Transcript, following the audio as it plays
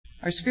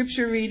Our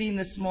scripture reading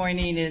this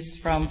morning is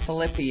from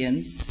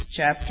Philippians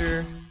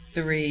chapter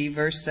 3,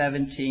 verse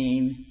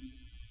 17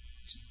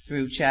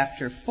 through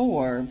chapter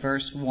 4,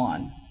 verse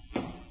 1.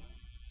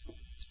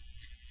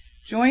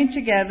 Join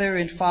together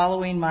in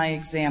following my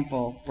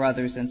example,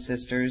 brothers and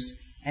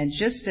sisters, and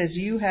just as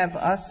you have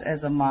us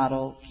as a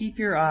model, keep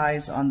your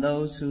eyes on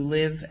those who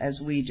live as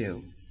we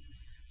do.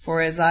 For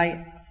as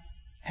I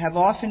have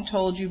often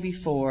told you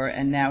before,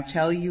 and now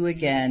tell you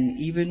again,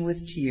 even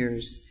with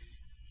tears,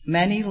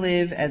 many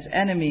live as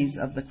enemies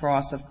of the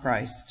cross of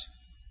Christ.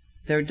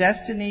 Their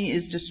destiny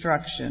is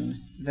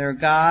destruction, their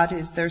God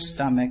is their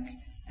stomach,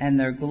 and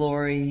their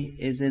glory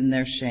is in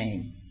their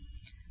shame.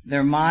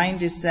 Their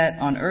mind is set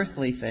on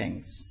earthly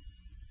things.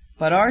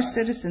 But our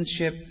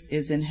citizenship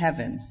is in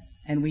heaven,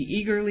 and we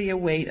eagerly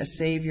await a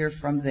Savior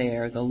from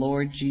there, the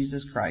Lord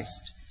Jesus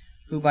Christ,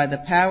 who by the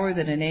power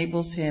that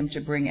enables him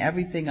to bring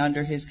everything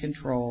under his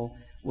control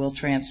will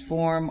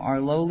transform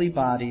our lowly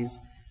bodies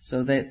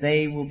so that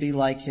they will be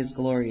like his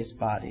glorious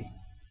body.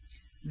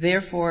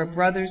 Therefore,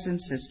 brothers and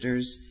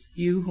sisters,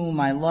 you whom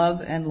I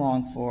love and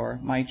long for,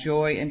 my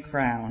joy and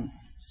crown,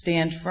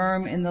 stand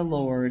firm in the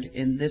Lord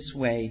in this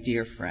way,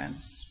 dear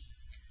friends.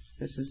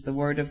 This is the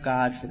word of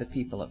God for the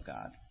people of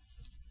God.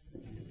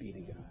 Thanks be to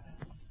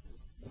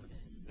God.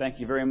 Thank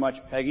you very much,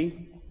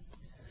 Peggy.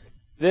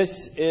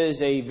 This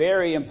is a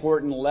very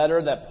important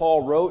letter that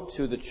Paul wrote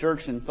to the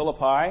church in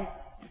Philippi.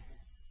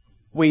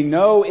 We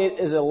know it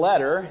is a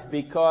letter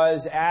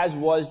because, as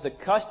was the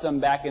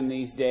custom back in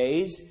these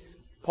days,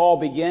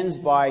 Paul begins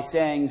by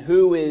saying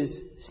who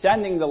is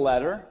sending the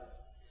letter,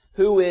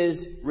 who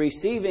is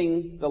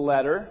receiving the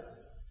letter,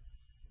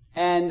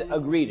 and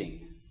a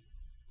greeting.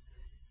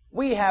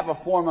 We have a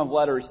form of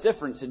letter that's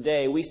different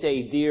today. We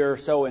say, dear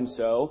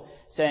so-and-so,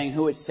 saying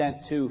who it's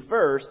sent to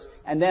first,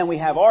 and then we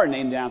have our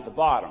name down at the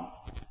bottom.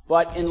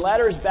 But in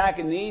letters back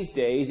in these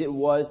days, it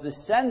was the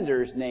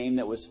sender's name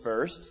that was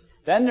first,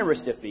 then the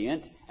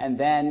recipient, and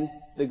then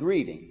the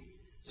greeting.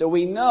 So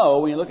we know,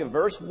 when you look at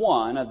verse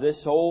 1 of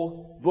this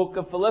whole book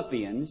of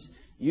Philippians,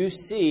 you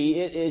see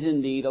it is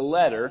indeed a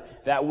letter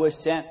that was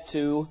sent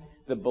to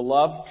the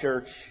beloved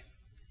church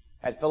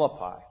at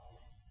Philippi.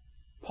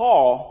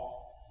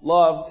 Paul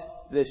loved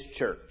this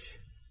church.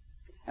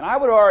 And I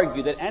would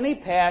argue that any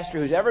pastor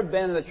who's ever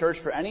been in the church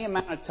for any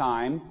amount of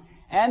time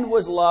and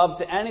was loved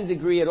to any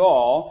degree at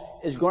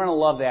all is going to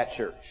love that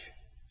church.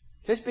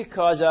 Just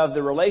because of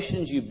the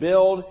relations you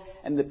build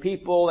and the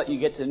people that you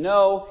get to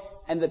know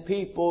and the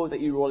people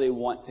that you really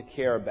want to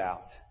care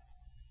about.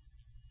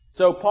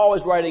 So Paul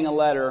is writing a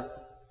letter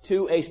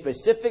to a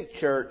specific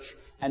church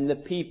and the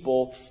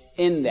people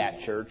in that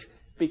church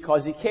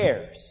because he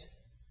cares,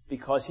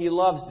 because he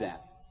loves them.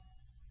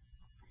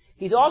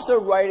 He's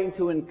also writing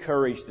to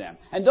encourage them.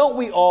 And don't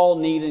we all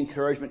need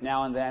encouragement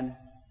now and then?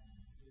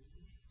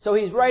 So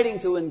he's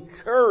writing to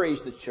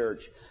encourage the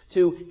church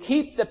to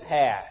keep the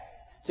path,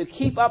 to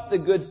keep up the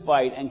good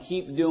fight and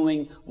keep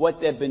doing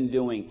what they've been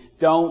doing.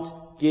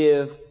 Don't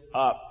give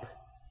up.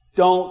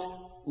 Don't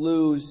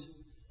lose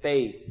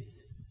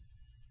faith.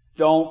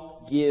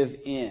 Don't give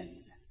in.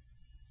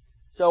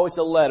 So it's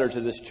a letter to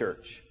this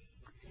church.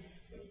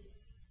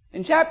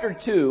 In chapter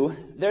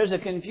 2, there's a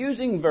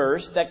confusing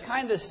verse that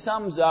kind of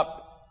sums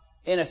up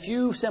in a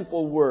few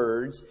simple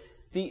words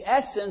the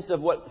essence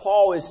of what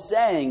Paul is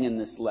saying in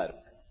this letter.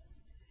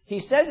 He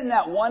says in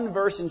that one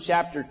verse in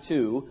chapter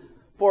 2,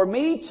 "For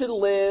me to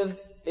live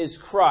is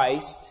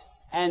Christ,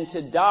 and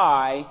to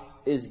die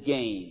is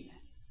gain."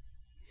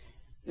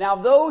 Now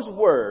those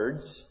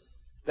words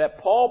that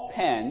Paul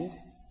penned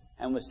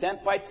and was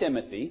sent by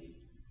Timothy,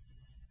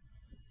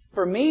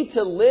 "For me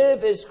to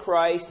live is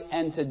Christ,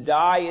 and to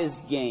die is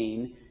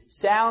gain,"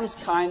 sounds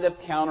kind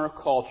of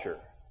counterculture,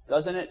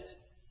 doesn't it?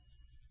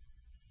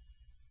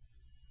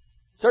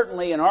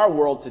 Certainly in our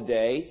world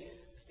today,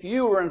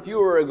 fewer and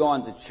fewer are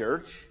going to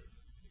church.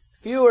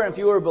 Fewer and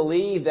fewer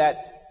believe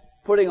that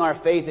putting our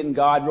faith in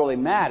God really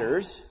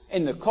matters,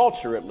 in the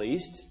culture at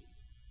least.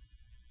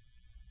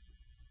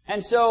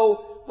 And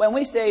so, when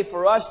we say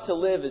for us to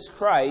live is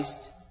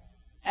Christ,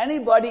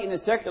 anybody in the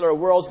secular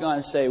world is going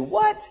to say,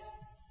 what?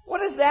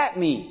 What does that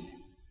mean?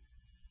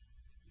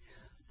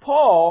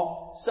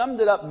 Paul summed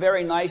it up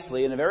very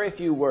nicely in a very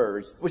few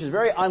words, which is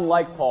very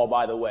unlike Paul,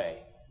 by the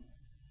way.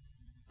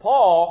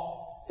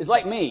 Paul is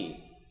like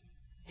me.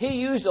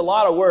 He used a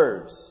lot of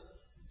words.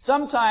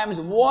 Sometimes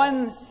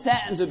one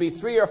sentence would be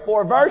 3 or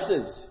 4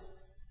 verses.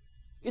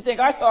 You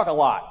think I talk a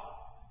lot.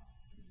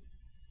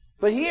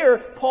 But here,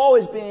 Paul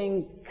is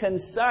being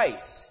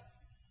concise.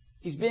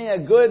 He's being a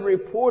good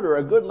reporter,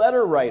 a good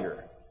letter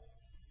writer.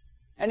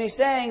 And he's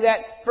saying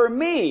that for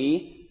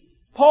me,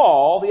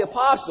 Paul, the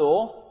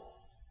apostle,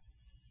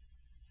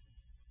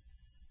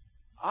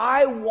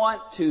 I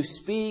want to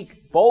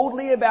speak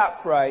boldly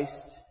about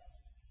Christ,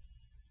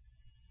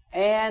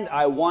 and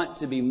I want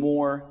to be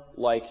more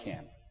like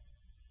him.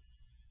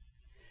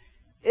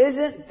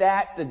 Isn't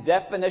that the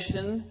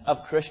definition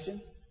of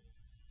Christian?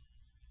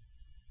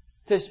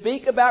 To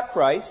speak about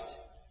Christ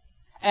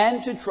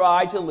and to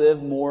try to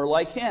live more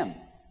like him.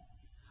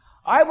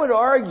 I would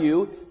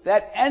argue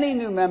that any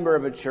new member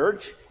of a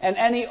church and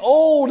any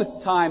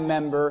old-time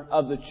member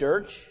of the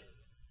church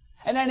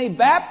and any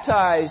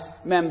baptized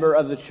member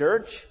of the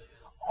church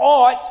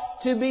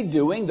ought to be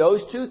doing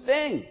those two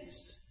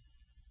things.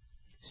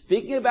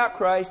 Speaking about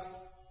Christ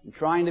and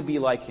trying to be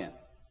like Him.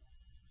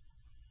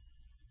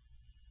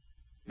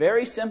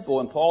 Very simple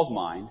in Paul's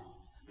mind,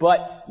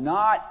 but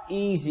not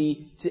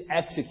easy to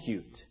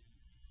execute.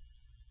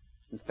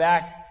 In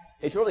fact,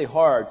 it's really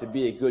hard to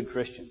be a good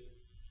Christian.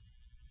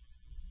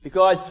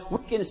 Because we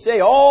can say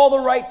all the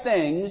right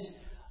things,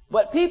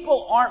 but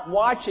people aren't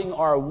watching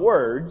our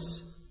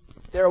words.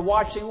 They're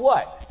watching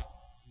what?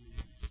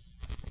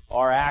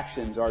 Our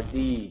actions, our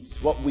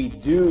deeds, what we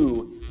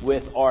do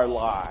with our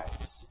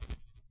lives.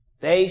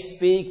 They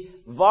speak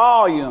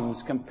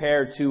volumes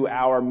compared to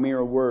our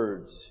mere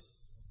words.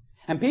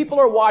 And people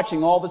are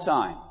watching all the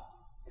time.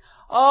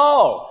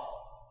 Oh,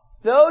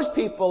 those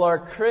people are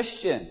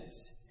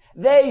Christians.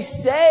 They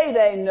say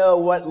they know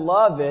what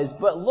love is,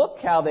 but look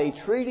how they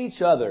treat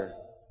each other.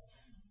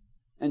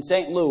 In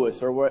St. Louis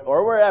or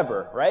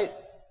wherever, right?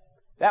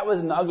 That was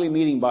an ugly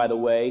meeting, by the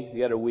way,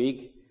 the other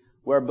week,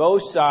 where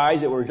both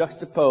sides that were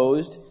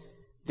juxtaposed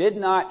did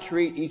not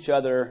treat each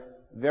other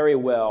very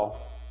well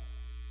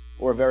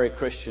or very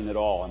Christian at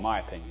all, in my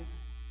opinion.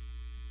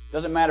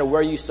 Doesn't matter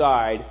where you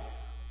side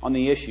on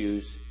the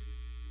issues,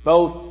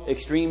 both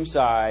extreme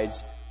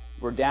sides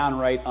were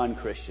downright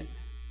unchristian.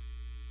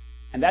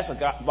 And that's what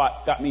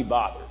got me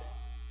bothered.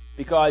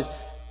 Because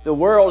the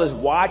world is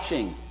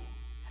watching.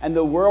 And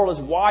the world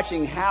is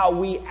watching how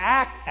we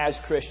act as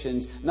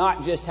Christians,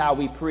 not just how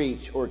we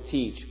preach or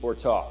teach or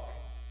talk.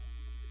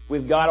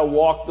 We've got to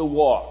walk the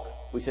walk.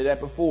 We said that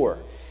before.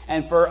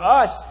 And for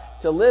us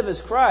to live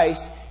as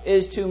Christ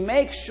is to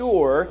make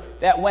sure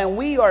that when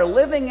we are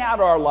living out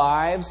our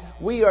lives,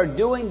 we are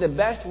doing the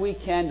best we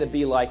can to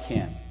be like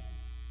Him.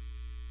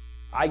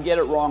 I get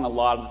it wrong a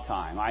lot of the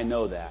time. I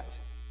know that.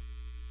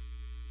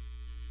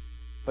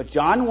 But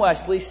John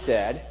Wesley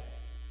said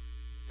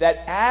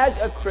that as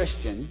a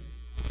Christian,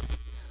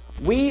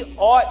 we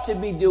ought to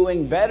be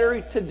doing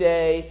better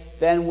today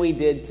than we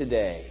did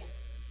today.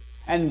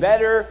 And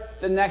better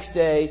the next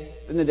day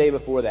than the day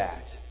before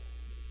that.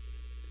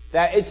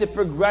 That it's a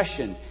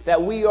progression.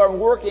 That we are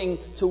working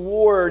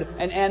toward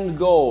an end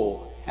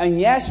goal. And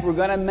yes, we're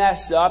going to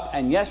mess up.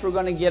 And yes, we're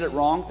going to get it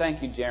wrong.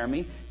 Thank you,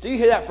 Jeremy. Do you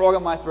hear that frog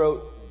in my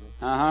throat?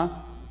 Uh-huh.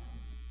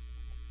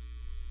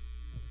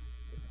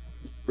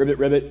 Ribbit,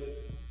 ribbit.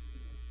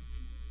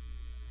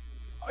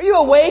 Are you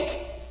awake?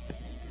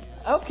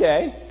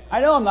 Okay. I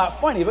know I'm not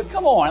funny, but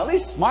come on, at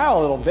least smile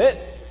a little bit.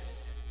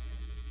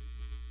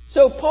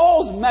 So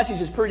Paul's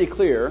message is pretty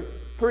clear,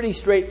 pretty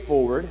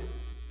straightforward,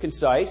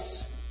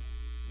 concise,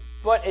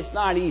 but it's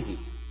not easy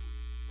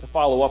to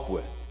follow up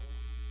with.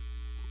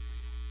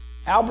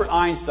 Albert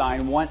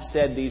Einstein once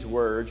said these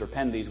words, or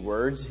penned these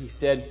words. He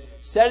said,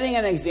 setting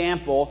an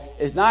example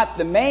is not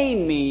the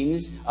main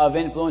means of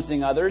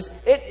influencing others,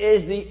 it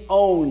is the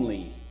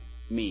only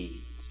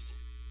means.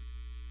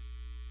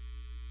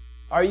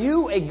 Are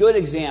you a good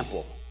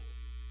example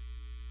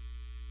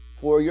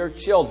for your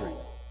children,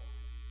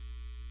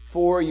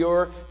 for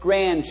your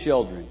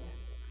grandchildren,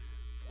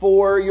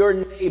 for your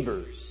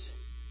neighbors,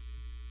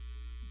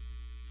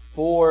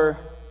 for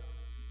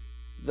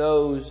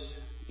those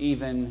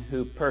even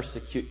who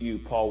persecute you,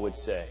 Paul would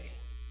say?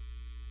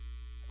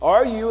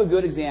 Are you a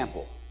good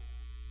example?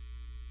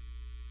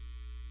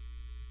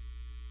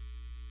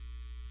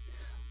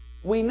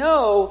 We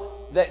know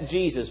that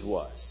Jesus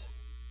was.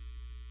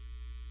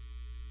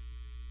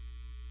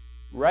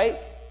 Right?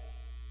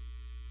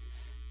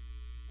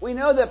 We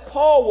know that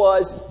Paul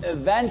was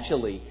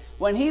eventually.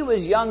 When he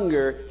was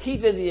younger, he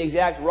did the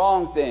exact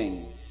wrong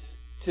things,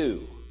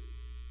 too.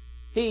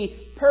 He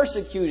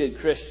persecuted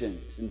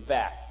Christians, in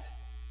fact.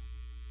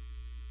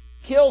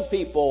 Killed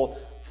people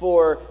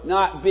for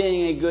not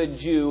being a good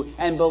Jew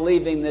and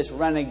believing this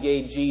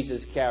renegade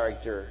Jesus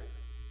character.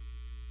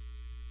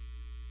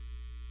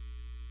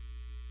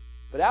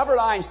 But Albert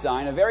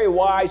Einstein, a very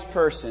wise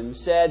person,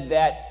 said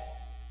that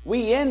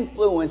we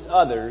influence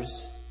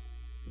others,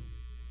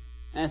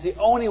 and it's the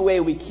only way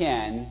we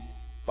can,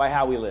 by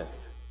how we live,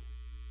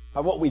 by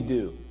what we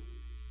do.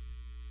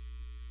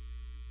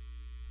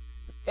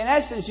 In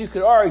essence, you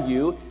could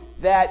argue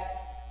that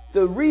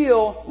the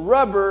real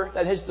rubber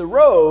that hits the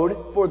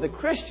road for the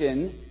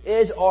Christian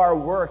is our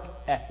work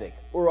ethic,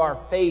 or our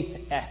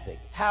faith ethic,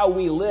 how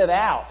we live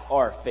out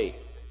our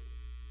faith.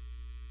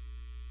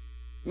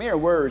 Mere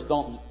words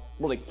don't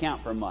really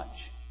count for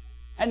much.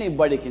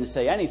 Anybody can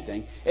say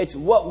anything. It's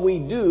what we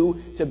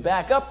do to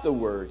back up the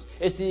words.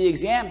 It's the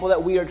example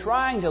that we are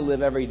trying to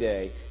live every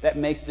day that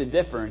makes the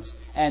difference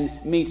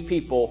and meets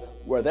people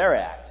where they're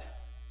at.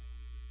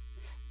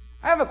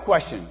 I have a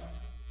question.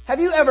 Have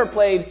you ever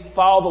played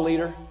Follow the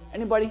Leader?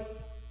 Anybody?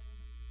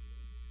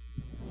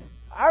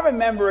 I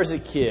remember as a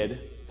kid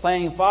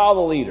playing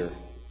Follow the Leader.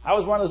 I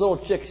was one of those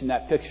little chicks in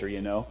that picture, you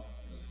know.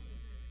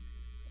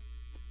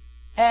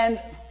 And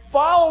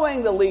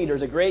following the leader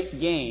is a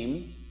great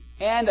game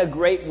and a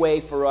great way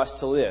for us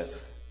to live.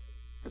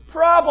 The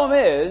problem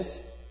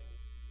is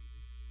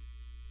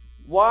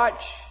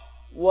Watch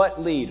what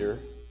leader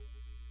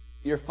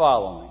you're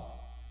following.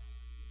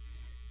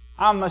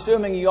 I'm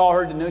assuming you all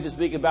heard the news this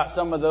week about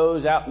some of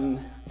those out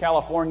in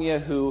California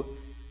who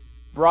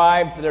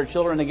bribed for their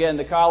children to get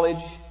into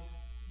college.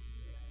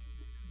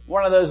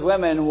 One of those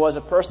women was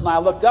a person I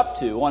looked up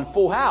to on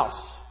Full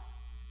House.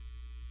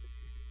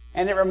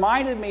 And it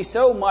reminded me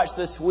so much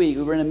this week.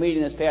 We were in a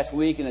meeting this past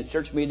week, in a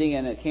church meeting,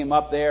 and it came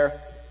up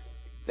there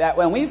that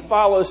when we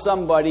follow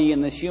somebody in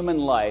this human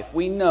life,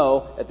 we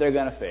know that they're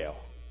going to fail.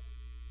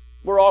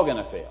 We're all going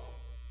to fail.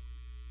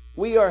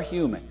 We are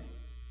human.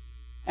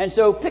 And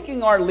so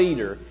picking our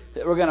leader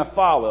that we're going to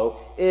follow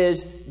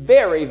is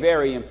very,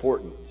 very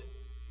important.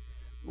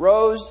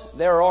 Rose,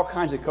 there are all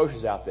kinds of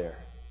coaches out there,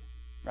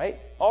 right?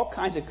 All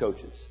kinds of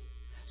coaches.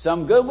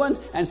 Some good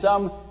ones and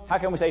some, how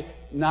can we say,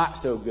 not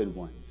so good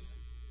ones.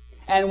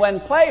 And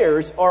when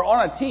players are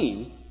on a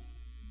team,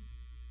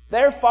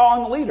 they're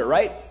following the leader,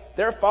 right?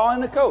 They're following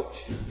the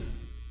coach.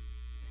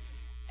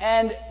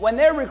 And when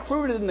they're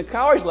recruited in the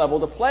college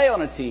level to play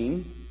on a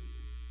team,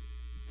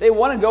 they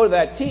want to go to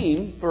that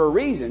team for a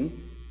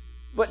reason,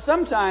 but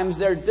sometimes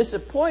they're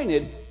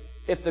disappointed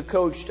if the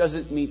coach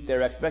doesn't meet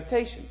their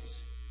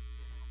expectations.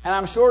 And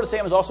I'm sure the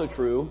same is also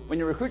true when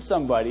you recruit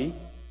somebody.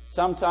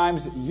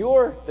 Sometimes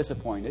you're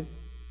disappointed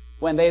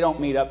when they don't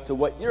meet up to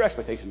what your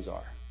expectations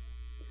are.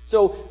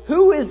 So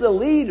who is the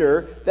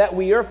leader that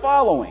we are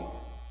following?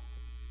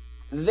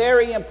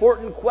 Very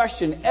important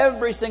question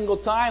every single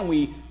time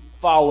we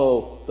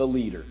follow the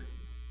leader.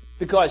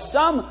 Because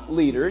some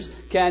leaders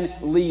can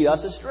lead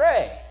us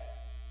astray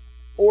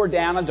or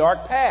down a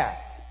dark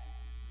path.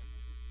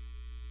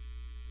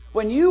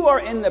 When you are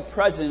in the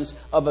presence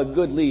of a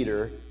good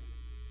leader,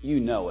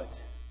 you know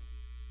it.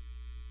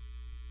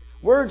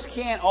 Words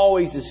can't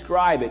always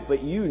describe it,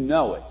 but you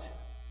know it.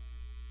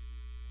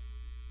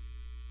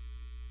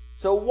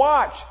 So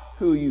watch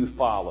who you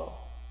follow.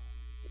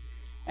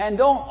 And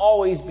don't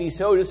always be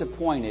so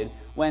disappointed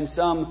when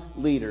some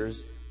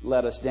leaders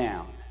let us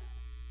down.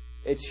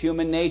 It's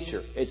human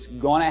nature. It's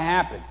going to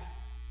happen.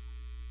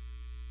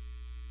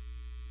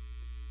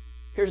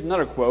 Here's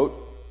another quote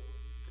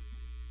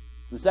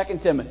from 2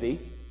 Timothy.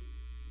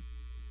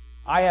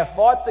 I have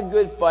fought the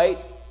good fight.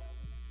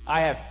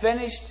 I have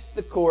finished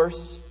the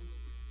course.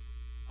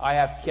 I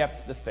have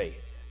kept the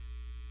faith.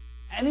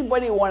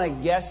 Anybody want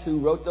to guess who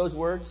wrote those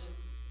words?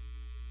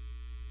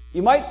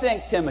 You might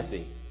think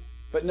Timothy,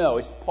 but no,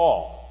 it's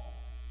Paul.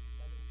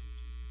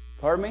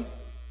 Pardon me?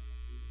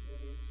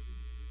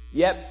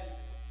 Yep.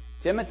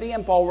 Timothy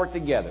and Paul worked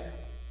together.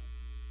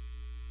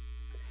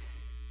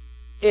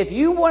 If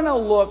you want to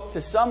look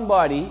to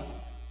somebody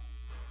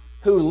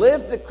who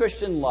lived the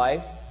Christian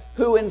life,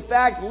 who in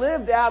fact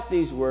lived out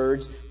these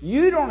words,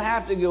 you don't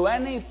have to go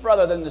any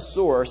further than the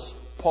source,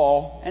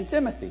 Paul and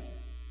Timothy.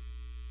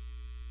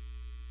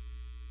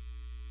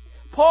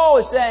 Paul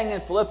is saying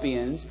in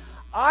Philippians,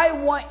 I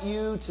want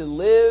you to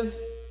live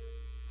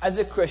as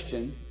a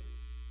Christian,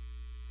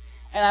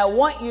 and I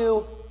want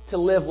you to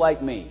live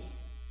like me.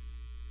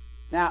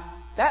 Now,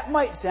 that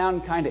might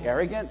sound kind of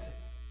arrogant.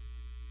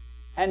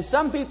 And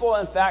some people,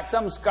 in fact,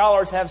 some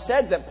scholars have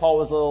said that Paul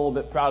was a little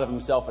bit proud of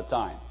himself at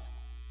times.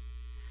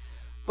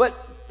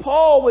 But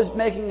Paul was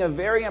making a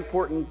very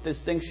important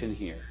distinction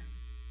here.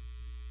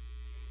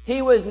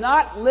 He was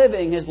not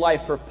living his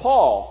life for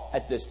Paul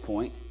at this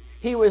point.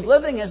 He was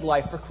living his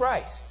life for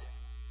Christ.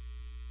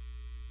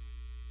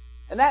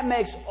 And that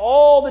makes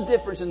all the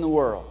difference in the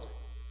world.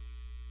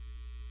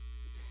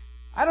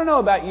 I don't know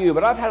about you,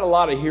 but I've had a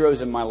lot of heroes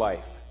in my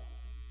life.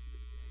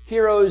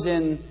 Heroes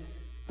in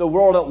the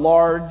world at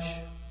large.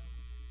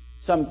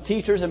 Some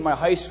teachers in my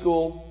high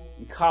school,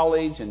 and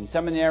college, and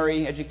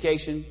seminary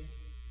education.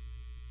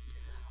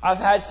 I've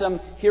had some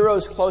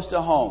heroes close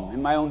to home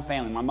in my own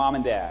family, my mom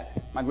and dad,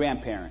 my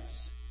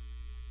grandparents.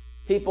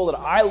 People that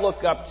I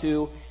look up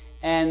to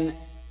and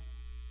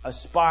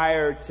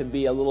aspire to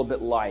be a little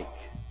bit like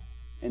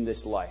in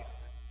this life.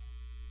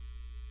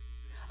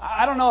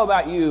 I don't know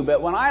about you,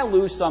 but when I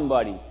lose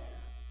somebody,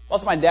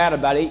 lost my dad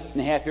about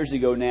 8.5 years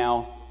ago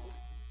now,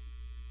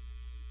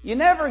 you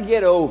never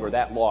get over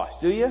that loss,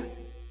 do you?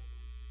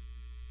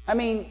 I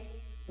mean,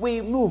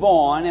 we move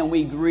on and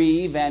we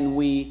grieve and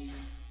we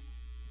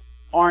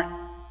aren't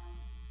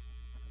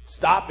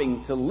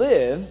stopping to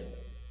live,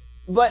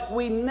 but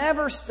we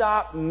never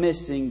stop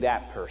missing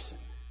that person.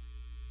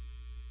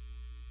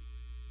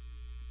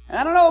 And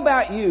I don't know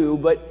about you,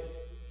 but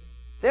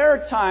there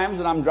are times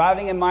when I'm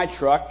driving in my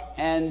truck,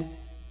 and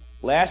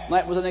last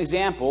night was an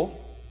example.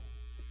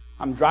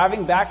 I'm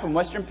driving back from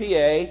Western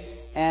PA,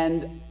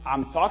 and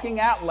I'm talking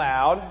out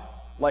loud,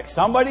 like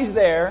somebody's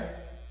there.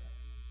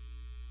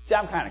 See,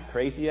 I'm kind of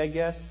crazy, I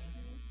guess.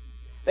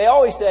 They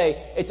always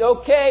say, it's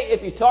okay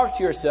if you talk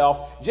to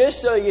yourself,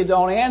 just so you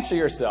don't answer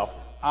yourself.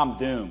 I'm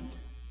doomed.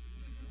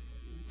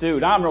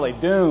 Dude, I'm really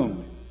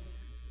doomed.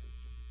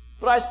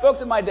 But I spoke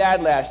to my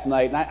dad last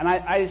night, and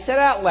I said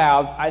out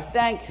loud, I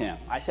thanked him.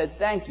 I said,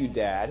 thank you,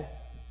 Dad.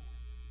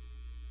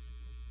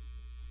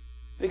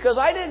 Because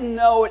I didn't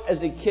know it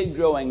as a kid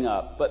growing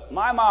up, but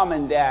my mom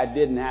and dad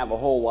didn't have a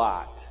whole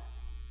lot.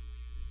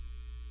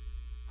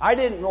 I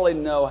didn't really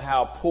know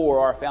how poor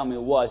our family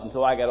was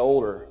until I got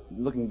older,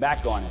 looking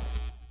back on it.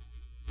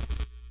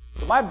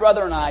 But my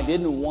brother and I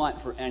didn't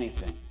want for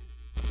anything.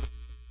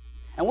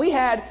 And we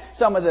had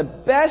some of the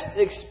best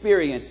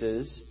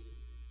experiences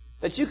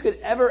that you could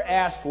ever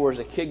ask for as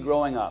a kid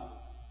growing up.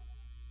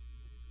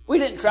 We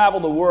didn't travel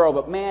the world,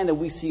 but man, did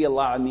we see a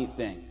lot of neat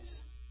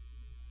things.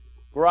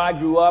 Where I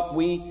grew up,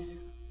 we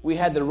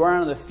had to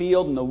run on the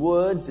field in the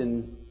woods,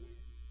 and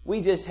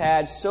we just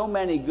had so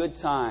many good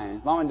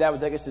times. Mom and Dad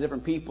would take us to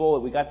different people that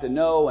we got to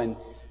know, and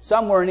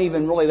some weren't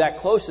even really that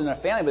close in their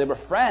family, but they were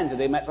friends that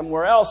they met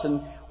somewhere else,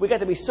 and we got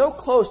to be so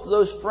close to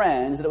those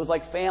friends that it was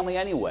like family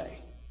anyway.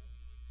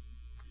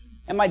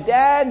 And my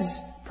dad's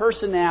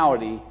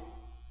personality,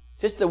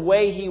 just the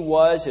way he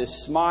was, his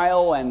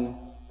smile, and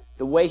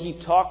the way he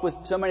talked with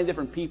so many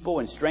different people,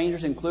 and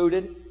strangers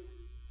included,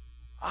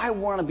 I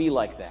want to be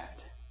like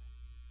that.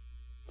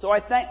 So I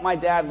thanked my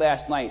dad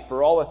last night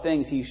for all the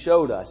things he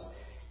showed us.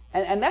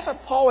 And that's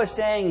what Paul is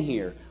saying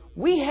here.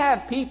 We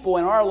have people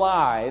in our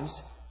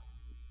lives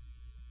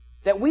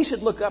that we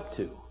should look up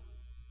to.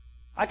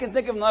 I can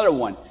think of another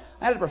one.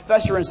 I had a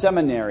professor in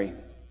seminary,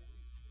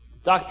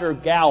 Dr.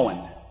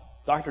 Gowan,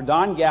 Dr.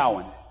 Don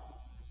Gowan.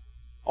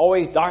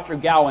 Always Dr.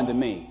 Gowan to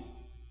me.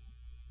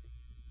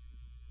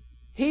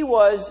 He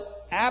was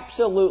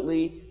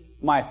absolutely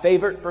my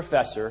favorite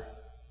professor.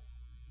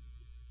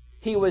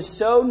 He was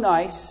so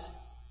nice.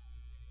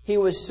 He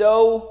was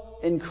so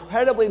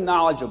incredibly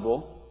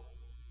knowledgeable.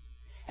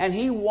 And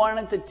he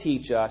wanted to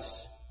teach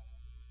us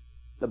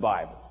the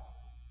Bible,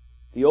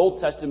 the Old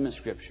Testament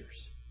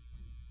Scriptures.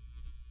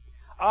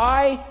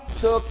 I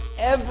took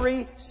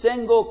every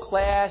single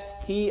class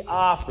he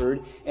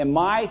offered in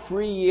my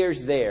 3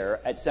 years there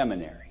at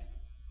seminary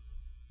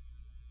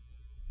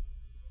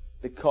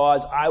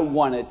because I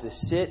wanted to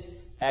sit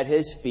at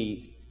his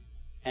feet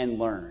and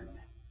learn.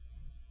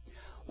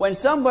 When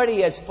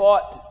somebody has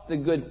fought the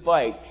good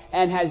fight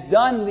and has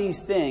done these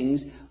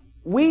things,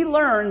 we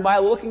learn by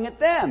looking at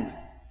them,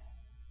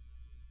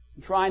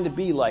 trying to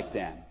be like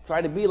them,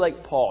 try to be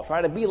like Paul,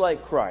 try to be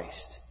like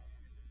Christ.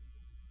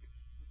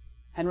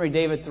 Henry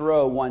David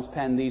Thoreau once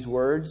penned these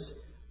words,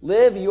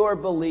 "Live your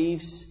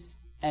beliefs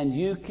and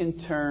you can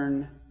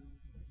turn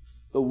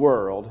the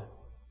world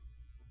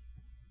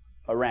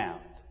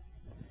around."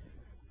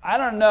 I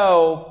don't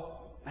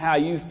know how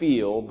you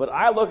feel, but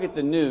I look at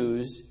the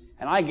news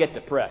and I get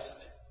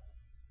depressed.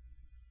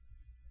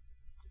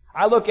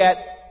 I look at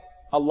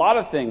a lot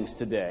of things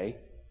today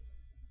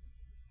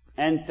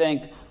and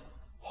think,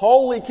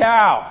 holy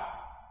cow.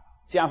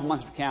 See, I'm from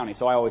Munster County,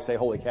 so I always say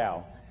holy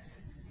cow.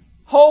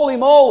 Holy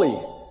moly!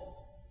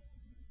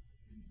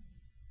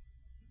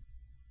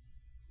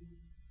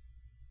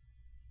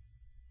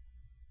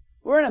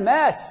 We're in a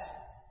mess.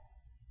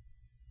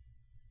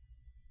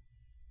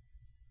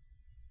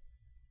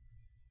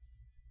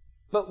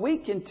 But we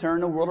can turn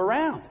the world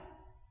around.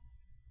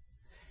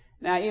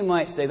 Now, you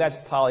might say, that's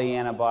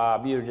Pollyanna,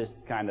 Bob. You're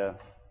just kind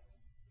of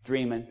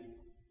dreaming.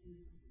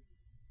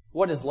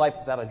 What is life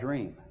without a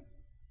dream?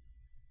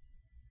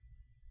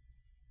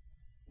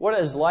 What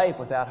is life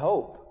without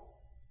hope?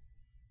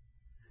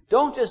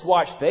 Don't just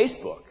watch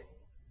Facebook.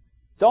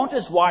 Don't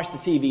just watch the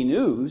TV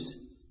news.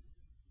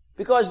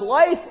 Because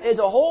life is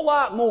a whole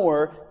lot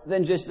more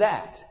than just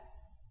that.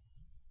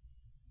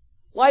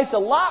 Life's a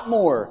lot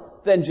more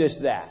than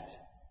just that.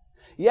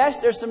 Yes,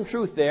 there's some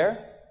truth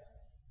there.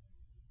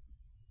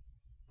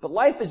 But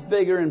life is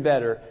bigger and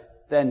better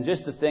than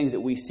just the things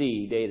that we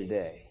see day to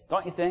day.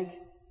 Don't you think?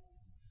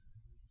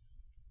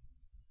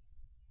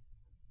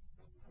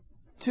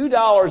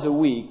 $2 a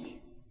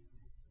week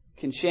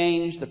can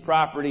change the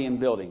property and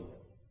building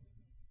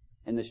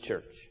in this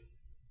church.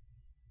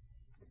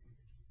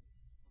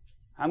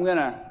 I'm going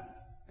to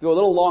go a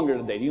little longer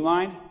today. Do you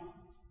mind?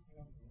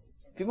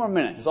 A few more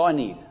minutes is all I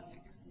need.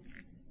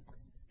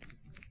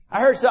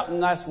 I heard something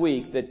last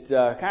week that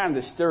kind of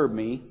disturbed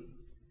me.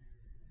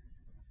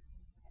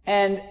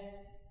 And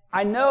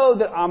I know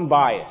that I'm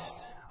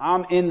biased.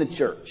 I'm in the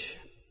church.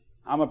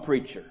 I'm a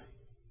preacher.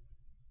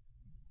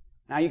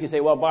 Now you can say,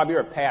 well, Bob, you're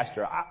a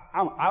pastor.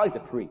 I like to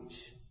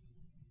preach.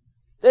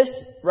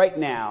 This right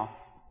now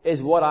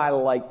is what I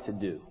like to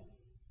do.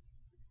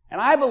 And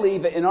I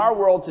believe that in our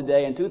world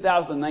today, in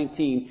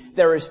 2019,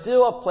 there is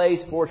still a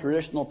place for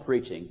traditional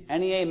preaching.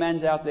 Any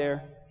amens out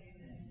there?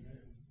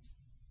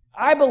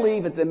 I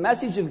believe that the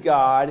message of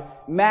God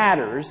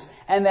matters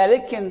and that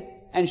it can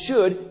and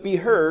should be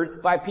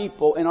heard by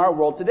people in our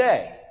world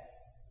today.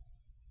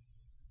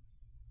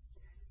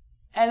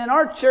 And in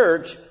our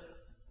church,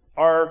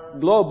 our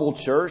global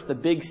church, the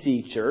Big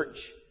C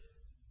church,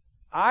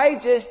 I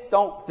just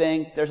don't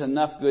think there's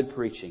enough good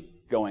preaching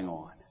going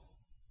on.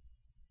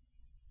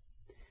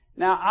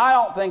 Now, I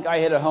don't think I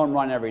hit a home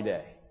run every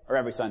day or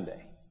every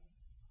Sunday.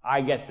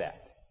 I get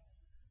that.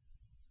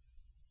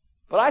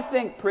 But I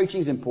think preaching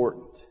is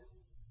important.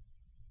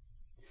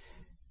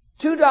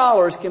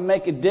 $2 can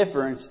make a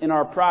difference in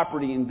our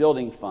property and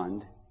building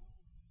fund.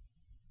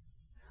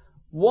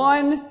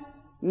 One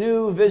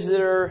new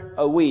visitor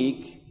a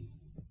week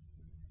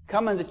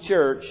coming to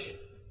church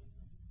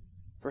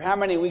for how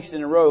many weeks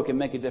in a row can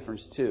make a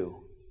difference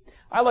too.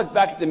 I look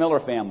back at the Miller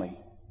family.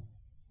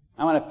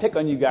 I want to pick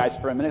on you guys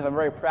for a minute. I'm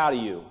very proud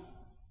of you.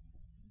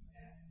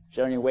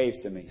 Sharing your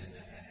waves to me.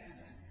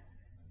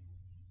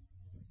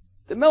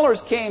 The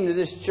Millers came to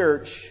this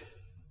church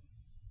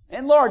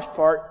in large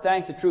part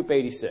thanks to Troop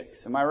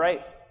 86. Am I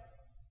right?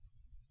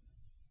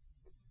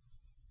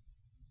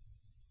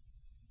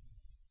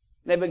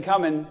 They've been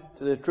coming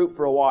to the troop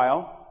for a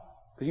while,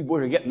 because you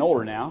boys are getting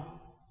older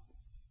now.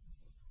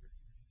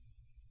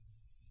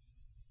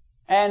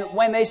 And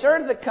when they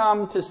started to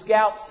come to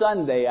Scout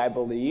Sunday, I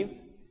believe,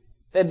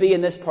 they'd be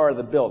in this part of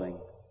the building.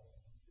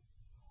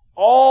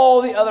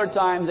 All the other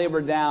times they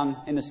were down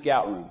in the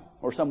scout room,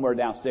 or somewhere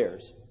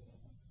downstairs.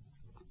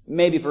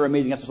 Maybe for a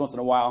meeting every once in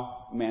a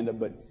while, Amanda,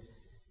 but,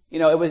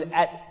 it was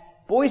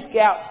at Boy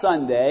Scout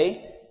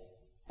Sunday,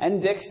 and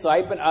Dick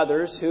Sipe and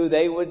others who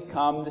they would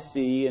come to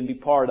see and be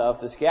part of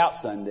the Scout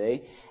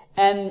Sunday.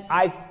 And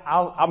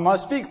I'm going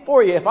to speak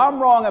for you. If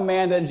I'm wrong,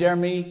 Amanda and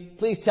Jeremy,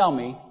 please tell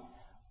me.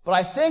 But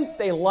I think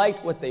they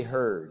liked what they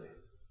heard.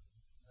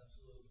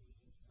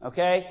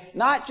 Okay?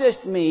 Not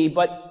just me,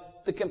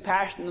 but the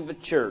compassion of the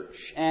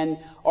church and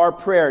our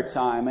prayer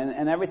time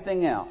and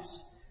everything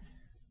else.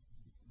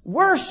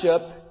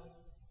 Worship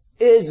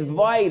is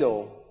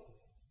vital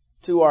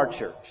to our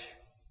church.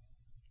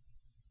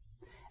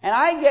 And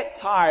I get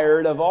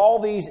tired of all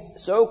these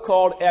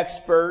so-called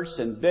experts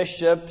and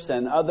bishops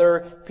and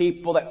other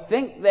people that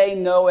think they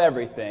know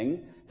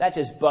everything. That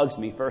just bugs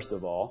me, first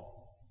of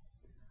all.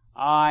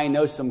 I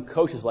know some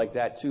coaches like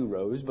that too,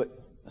 Rose, but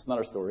that's not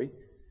our story.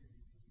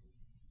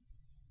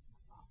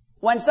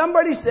 When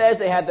somebody says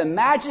they have the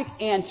magic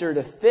answer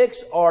to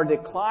fix our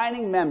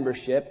declining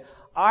membership,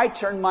 I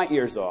turn my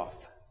ears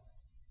off.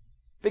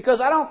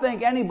 Because I don't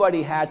think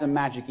anybody has a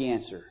magic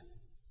answer.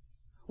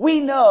 We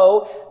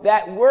know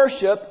that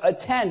worship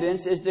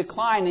attendance is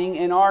declining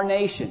in our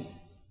nation.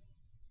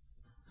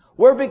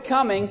 We're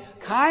becoming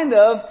kind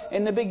of,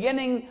 in the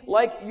beginning,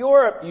 like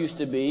Europe used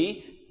to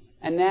be,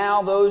 and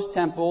now those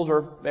temples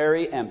are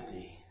very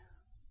empty.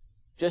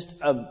 Just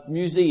a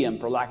museum,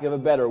 for lack of a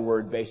better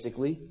word,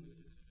 basically.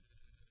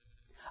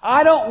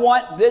 I don't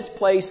want this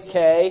place,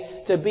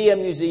 K, to be a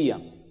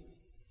museum.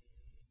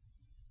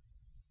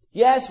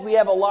 Yes, we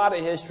have a lot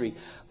of history,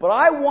 but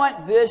I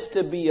want this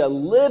to be a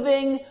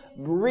living,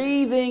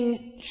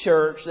 breathing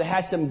church that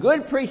has some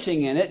good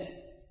preaching in it,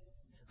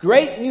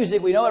 great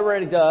music, we know it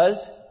already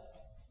does,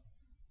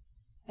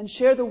 and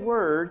share the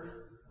word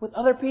with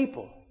other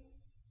people.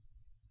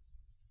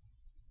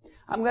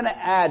 I'm going to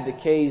add to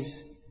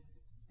Kay's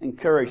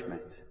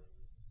encouragement.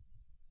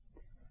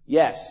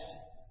 Yes,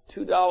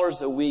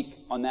 $2 a week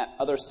on that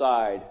other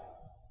side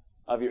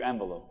of your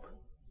envelope.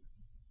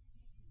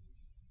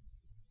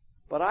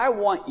 But I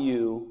want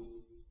you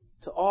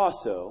to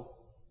also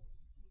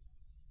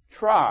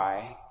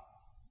try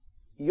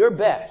your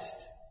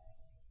best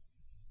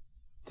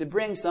to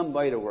bring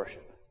somebody to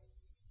worship.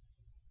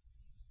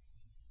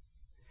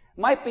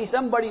 Might be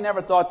somebody you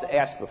never thought to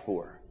ask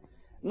before.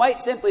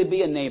 Might simply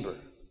be a neighbor,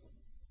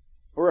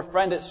 or a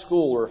friend at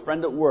school, or a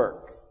friend at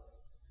work.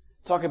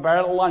 Talk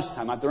about it at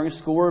lunchtime, not during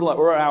school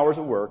or hours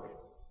of work.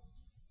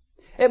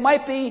 It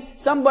might be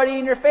somebody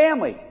in your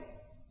family.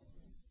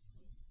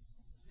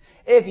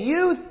 If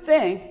you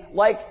think,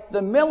 like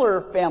the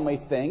Miller family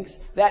thinks,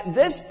 that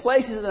this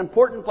place is an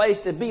important place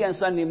to be on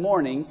Sunday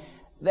morning,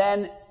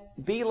 then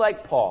be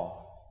like Paul.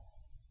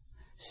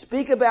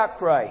 Speak about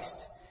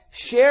Christ.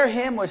 Share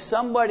Him with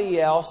somebody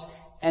else,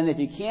 and if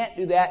you can't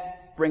do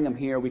that, bring Him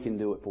here. We can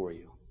do it for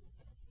you.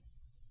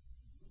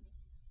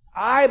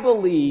 I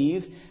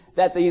believe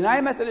that the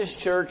United Methodist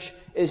Church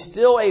is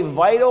still a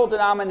vital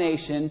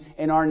denomination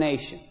in our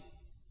nation.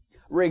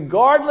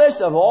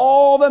 Regardless of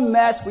all the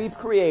mess we've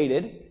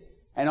created,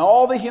 and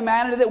all the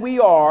humanity that we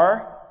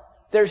are,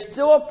 there's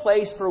still a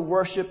place for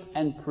worship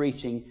and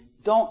preaching,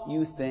 don't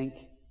you think?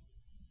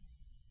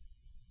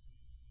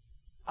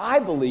 I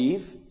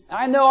believe,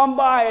 I know I'm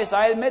biased,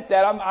 I admit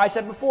that, I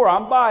said before,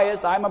 I'm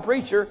biased, I'm a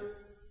preacher.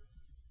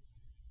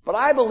 But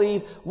I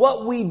believe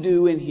what we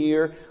do in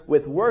here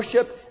with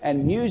worship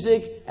and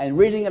music and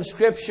reading of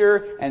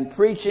Scripture and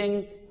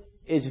preaching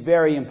is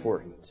very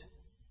important.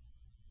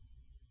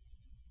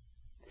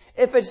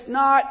 If it's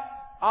not,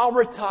 I'll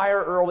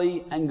retire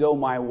early and go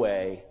my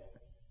way.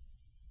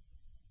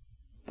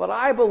 But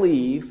I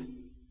believe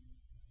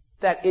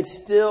that it's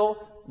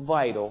still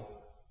vital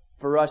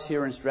for us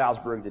here in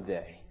Stroudsburg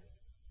today.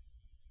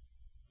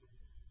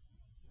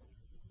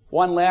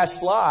 One last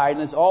slide,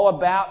 and it's all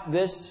about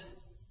this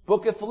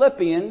book of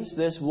Philippians,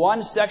 this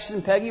one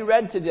section Peggy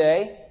read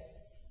today.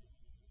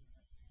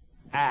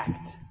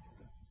 Act.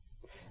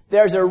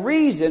 There's a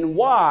reason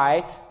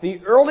why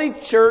the early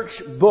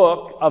church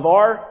book of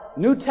our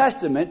New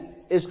Testament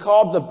is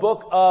called the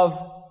book of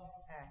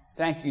Acts.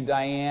 Thank you,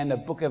 Diane. The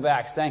book of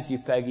Acts. Thank you,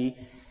 Peggy.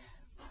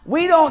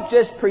 We don't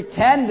just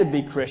pretend to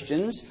be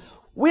Christians.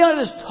 We don't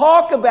just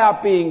talk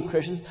about being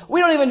Christians. We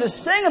don't even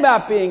just sing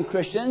about being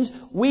Christians.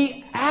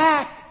 We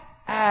act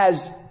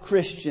as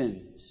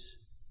Christians.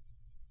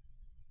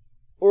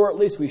 Or at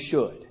least we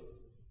should.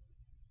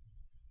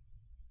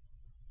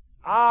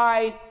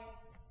 I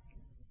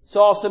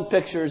saw some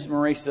pictures,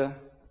 Marisa,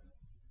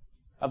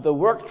 of the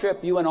work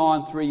trip you went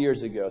on 3.5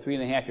 years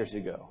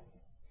ago.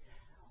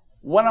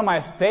 One of my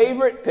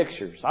favorite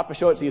pictures, I'll have to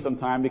show it to you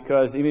sometime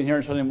because, even here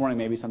on Sunday morning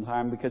maybe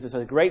sometime, because it's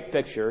a great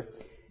picture.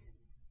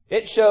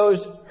 It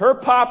shows her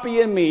Poppy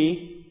and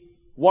me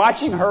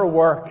watching her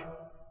work.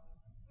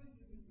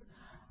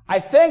 I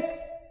think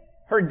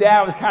her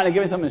dad was kind of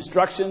giving some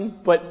instruction,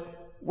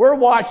 but we're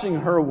watching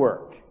her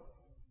work.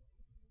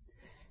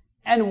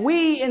 And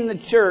we in the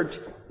church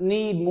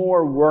need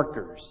more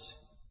workers.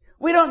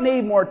 We don't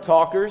need more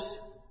talkers.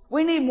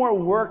 We need more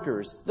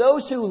workers.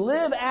 Those who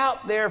live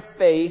out their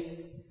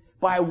faith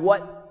by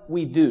what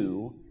we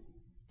do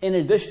in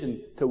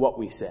addition to what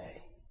we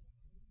say.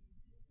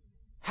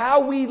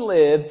 How we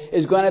live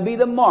is going to be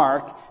the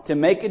mark to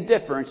make a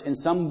difference in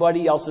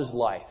somebody else's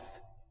life.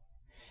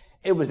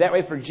 It was that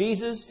way for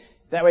Jesus,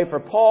 that way for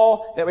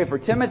Paul, that way for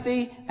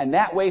Timothy, and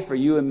that way for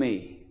you and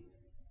me.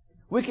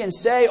 We can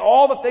say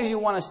all the things you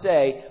want to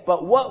say,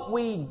 but what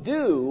we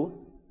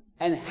do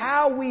and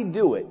how we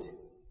do it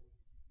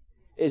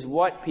is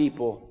what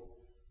people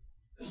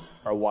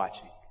are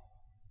watching.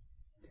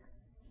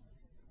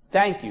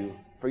 Thank you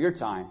for your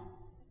time.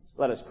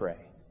 Let us pray.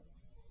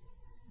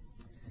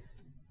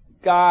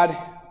 God,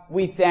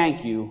 we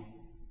thank you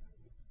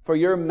for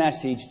your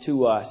message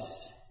to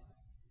us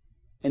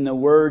in the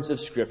words of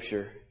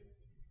Scripture.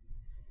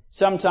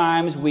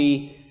 Sometimes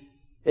we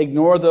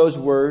ignore those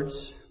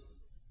words.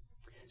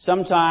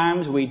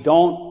 Sometimes we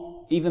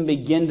don't even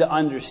begin to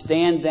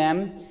understand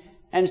them.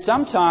 And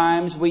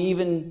sometimes we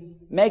even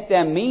make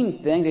them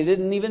mean things they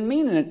didn't even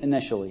mean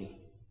initially.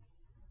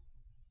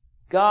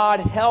 God,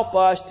 help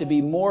us to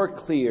be more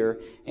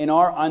clear in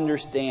our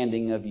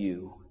understanding of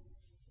you.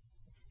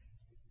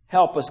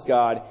 Help us,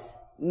 God,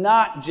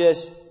 not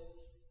just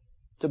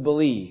to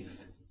believe,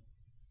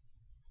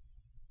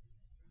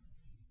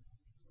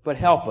 but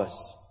help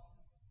us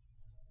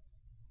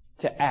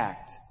to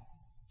act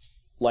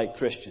like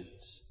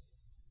Christians.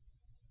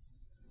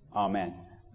 Amen.